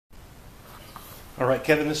All right,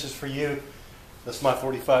 Kevin, this is for you. That's my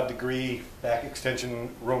 45-degree back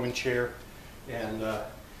extension Roman chair, and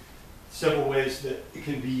several ways that it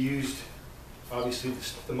can be used. Obviously,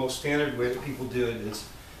 the most standard way that people do it is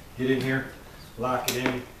get in here, lock it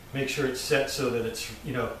in, make sure it's set so that it's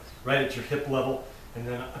right at your hip level, and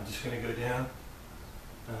then I'm just going to go down.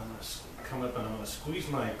 And I'm going to come up and I'm going to squeeze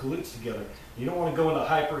my glutes together. You don't want to go into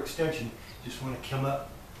hyperextension. You just want to come up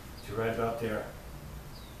to right about there.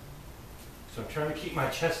 So I'm trying to keep my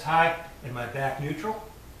chest high and my back neutral.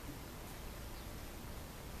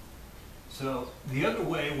 So the other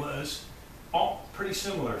way was all pretty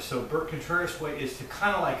similar. So Bert Contreras' way is to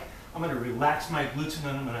kind of like, I'm going to relax my glutes and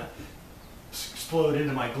then I'm going to explode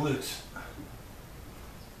into my glutes.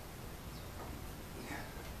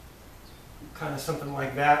 Kind of something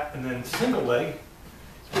like that. And then single leg,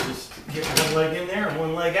 just get one leg in there and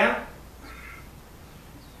one leg out.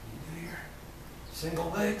 Single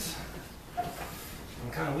legs.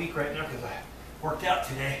 I'm kind of weak right now because I worked out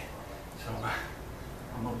today, so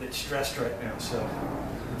I'm a bit stressed right now. So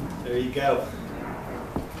there you go.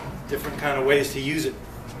 Different kind of ways to use it.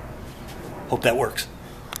 Hope that works.